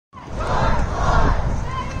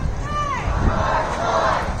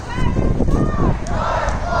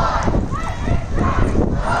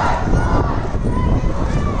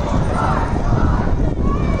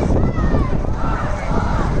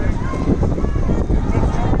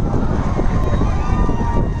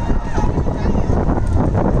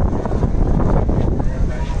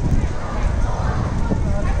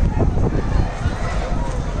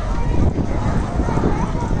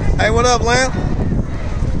Hey, what up, Lamb?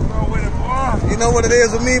 You know what it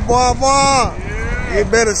is with me, boy. Yeah. You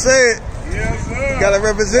better say it. Yes, sir. Gotta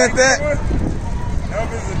represent that.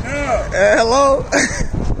 Enough is enough. Hello.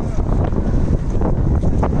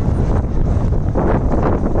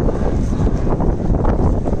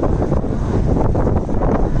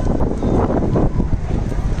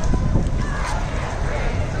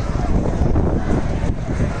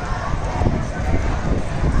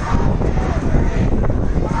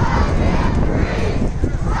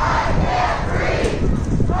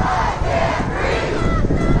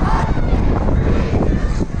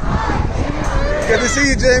 Good to see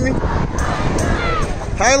you, Jamie.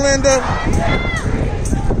 Hi, Linda.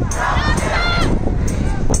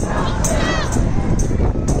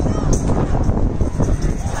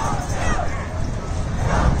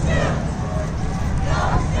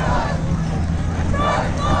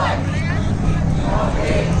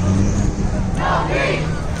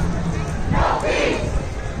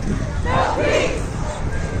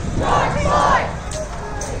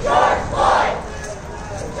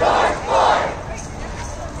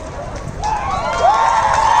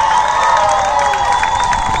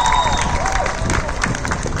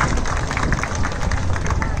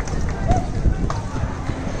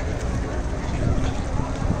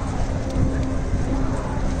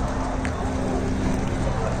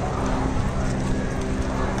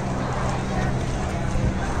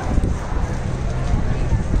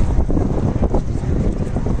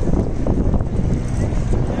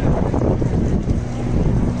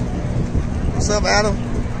 What's up, Adam?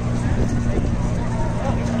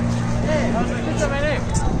 Hey, what's up, my name?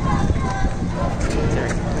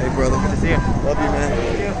 Hey, brother. Good to see you. Love you, man.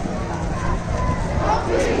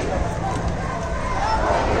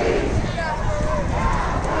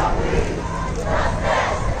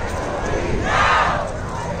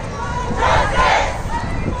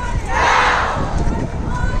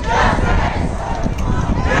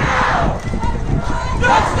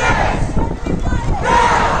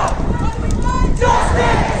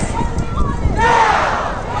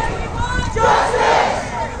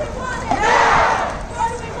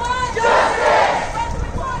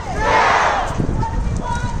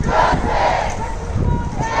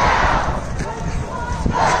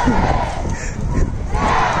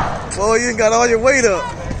 Boy, you got all your weight up.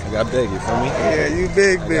 I got big, you feel me? Yeah, you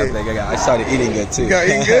big. I started eating good too. You got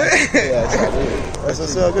eating good? Yeah, I started eating. That's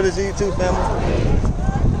what's up. Good to see you too, family.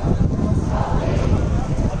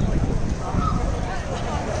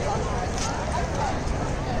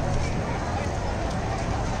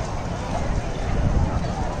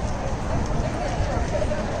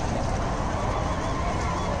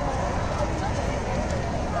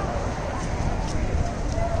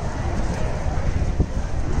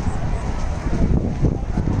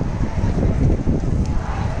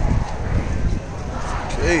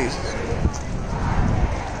 Jesus.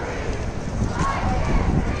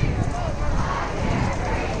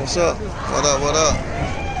 What's up? What up? What up?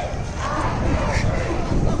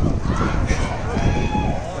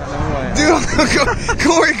 Dude,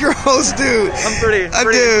 Corey Gross, dude. I'm pretty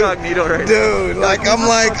incognito right now. Dude, like I'm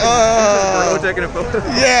like, Bro, taking a photo.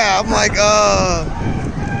 yeah, I'm like, all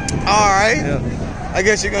right. Yeah. I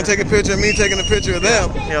guess you're gonna take a picture of me taking a picture of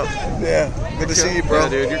them. Yep. Yeah. Good to see you, bro. Yeah,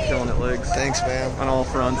 dude, you're killing it, legs. Thanks, man. On all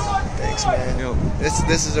fronts. Thanks, man. Yep.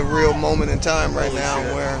 This is a real moment in time right now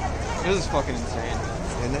shit. where, This is fucking insane.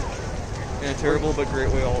 isn't it? In a terrible but great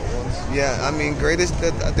way all at once. Yeah, I mean,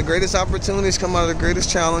 the greatest opportunities come out of the greatest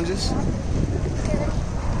challenges.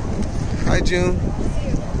 Hi, June.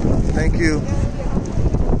 Thank you.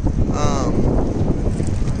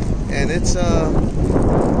 And it's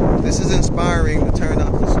this is inspiring to turn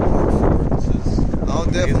up the storm. I'll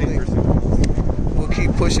definitely. We'll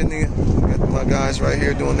keep pushing got my guys right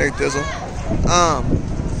here doing their thizzle.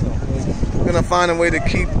 We're gonna find a way to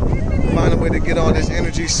get all this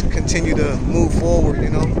energy continue to move forward, you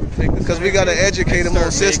know, because we got to educate them on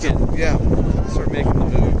the system. Start making the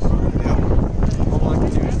moves. Yeah. All I can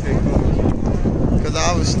do is take photos. Because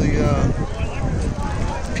obviously,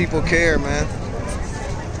 people care, man.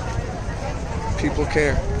 People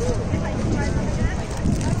care.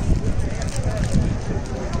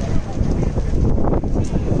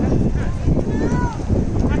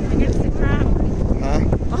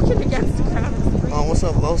 Walking against the crowd. Oh, what's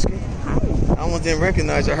up, Lowski? I almost didn't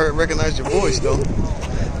recognize you. I recognized your voice, though. Do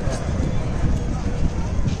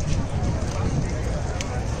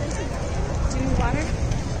you need water?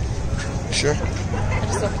 Sure.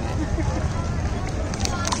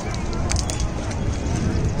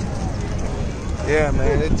 Yeah,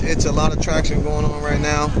 man, it's a lot of traction going on right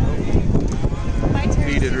now. My turn.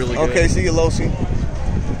 He did really good. Okay, see you, Losi.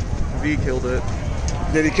 V killed it.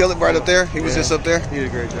 Did he kill it right up there? He was just up there? He did a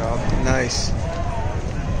great job. Nice.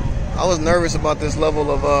 I was nervous about this level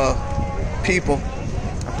of people.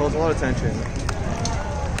 I felt a lot of tension.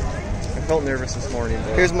 I felt nervous this morning.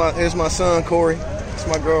 But Here's my son, Corey. It's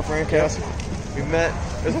my girlfriend, Cassie. we met.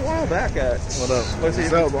 It was a while back at. What up? What's he?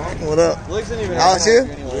 What up? Legs didn't even Out have here?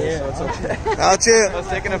 anyway, so it's okay. Out here. I was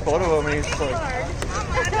taking a photo of him and he's just like,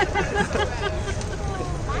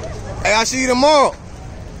 Hey, I'll see you tomorrow.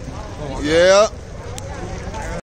 Yeah.